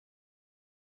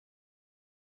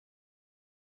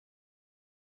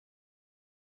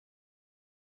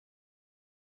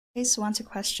Okay, so on to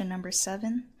question number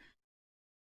 7.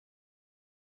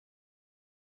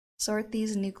 Sort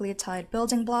these nucleotide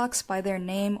building blocks by their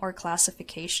name or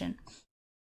classification.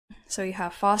 So you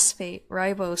have phosphate,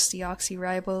 ribose,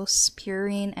 deoxyribose,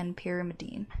 purine, and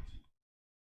pyrimidine.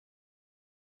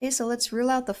 Okay, so let's rule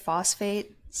out the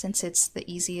phosphate since it's the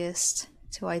easiest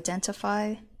to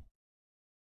identify.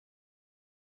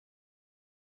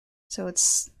 So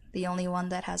it's the only one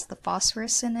that has the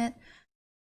phosphorus in it.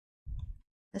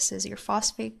 This is your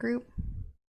phosphate group.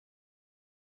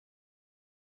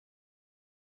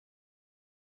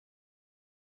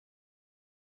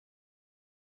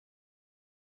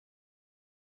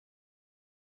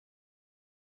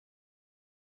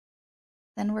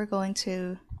 Then we're going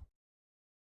to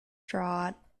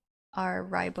draw our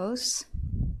ribose,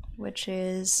 which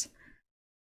is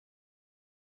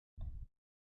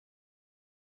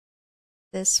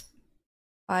this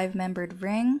 5-membered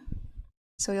ring.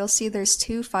 So you'll see there's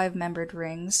 2 5-membered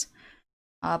rings,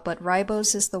 but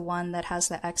ribose is the one that has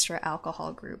the extra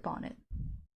alcohol group on it.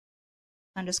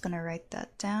 I'm just going to write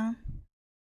that down.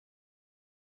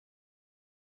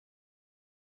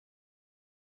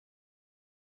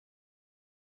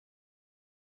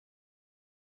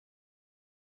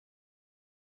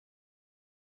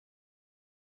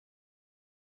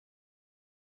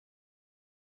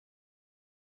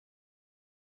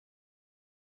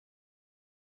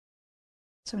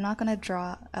 So I'm not going to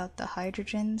draw out the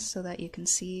hydrogens so that you can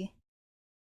see.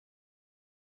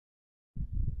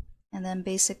 And then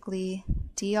basically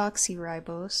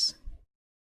deoxyribose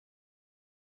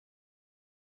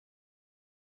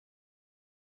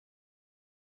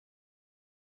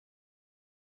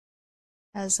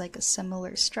has like a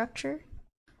similar structure.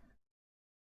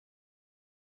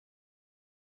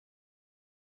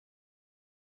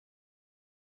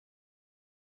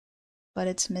 But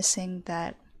it's missing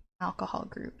that alcohol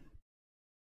group.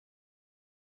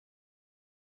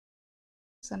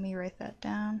 So let me write that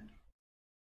down.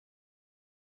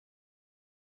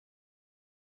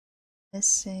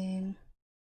 Missing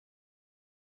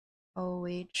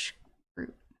OH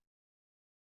group.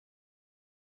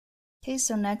 Okay,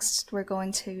 so next we're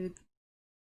going to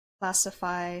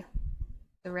classify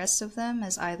the rest of them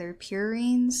as either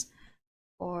purines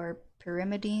or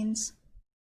pyrimidines.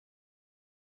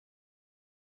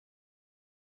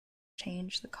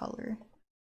 Change the color.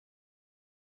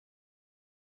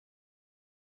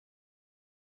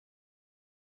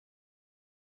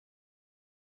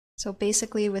 So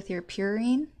basically with your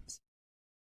purine,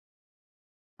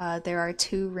 there are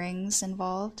 2 rings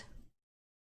involved.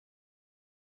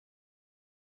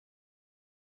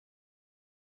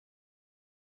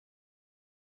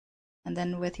 And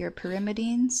then with your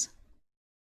pyrimidines,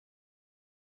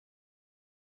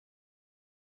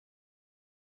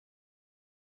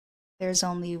 there's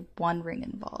only 1 ring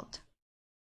involved.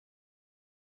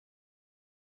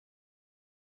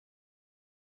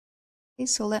 Okay,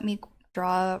 so let me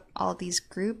draw all these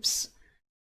groups.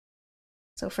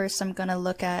 So first I'm going to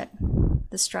look at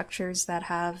the structures that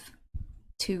have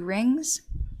 2 rings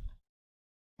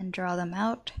and draw them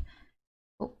out,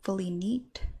 hopefully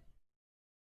neat.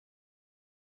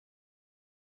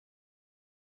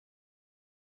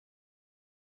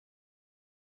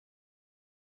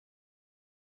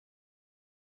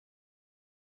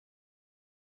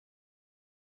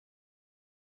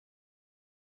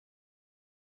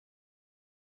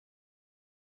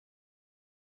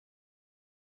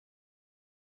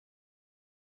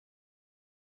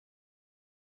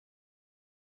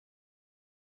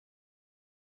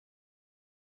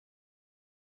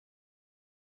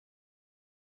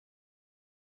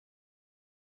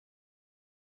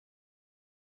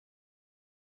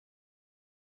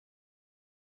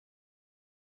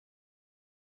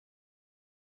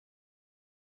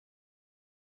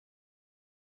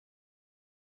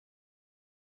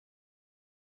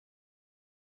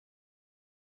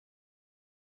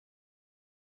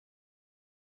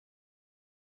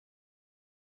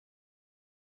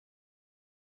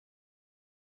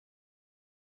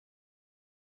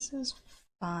 This is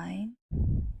fine.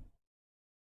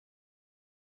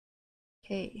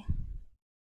 Okay.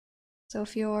 So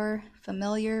if you're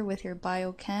familiar with your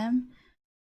biochem,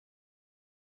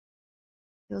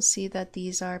 you'll see that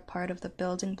these are part of the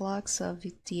building blocks of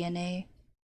DNA.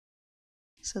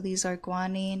 So these are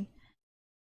guanine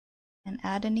and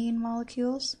adenine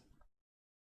molecules,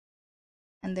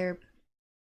 and they're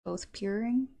both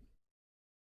purines.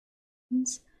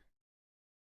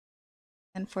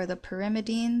 And for the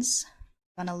pyrimidines,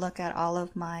 I'm going to look at all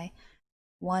of my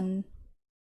 1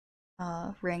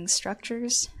 ring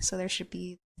structures. So there should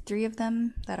be 3 of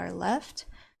them that are left.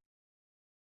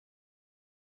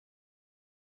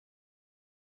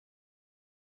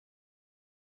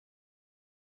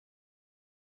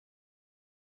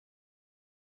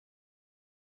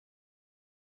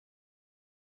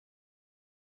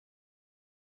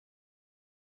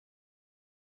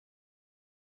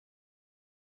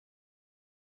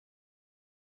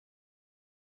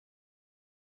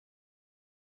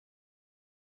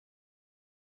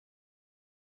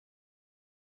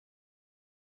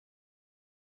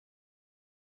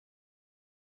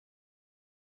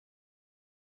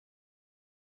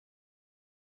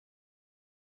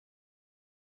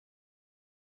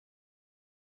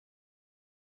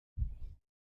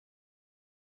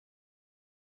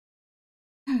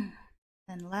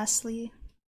 And lastly,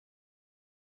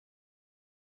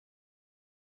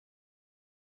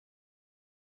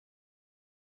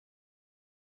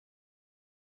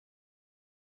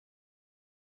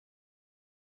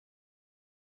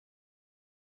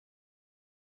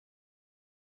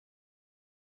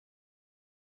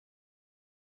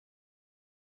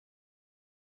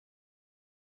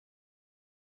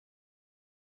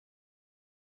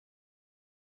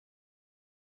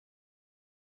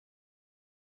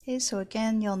 okay, so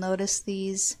again, you'll notice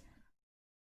these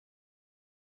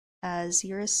as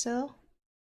uracil,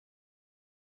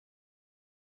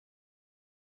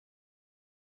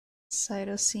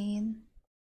 cytosine,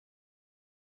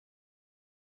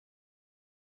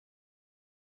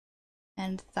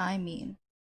 and thymine,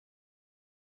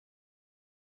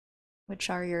 which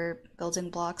are your building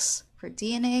blocks for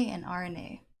DNA and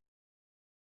RNA.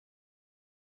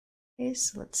 Okay,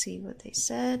 so let's see what they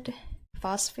said.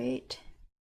 Phosphate,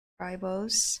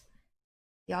 ribose.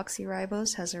 The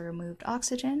oxyribose has a removed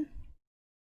oxygen.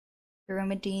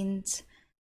 Pyrimidines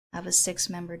have a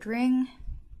 6-membered ring.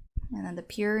 And then the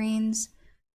purines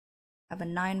have a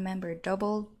 9-membered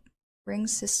double ring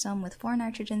system with 4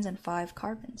 nitrogens and 5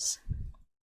 carbons.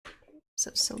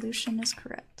 So solution is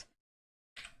correct.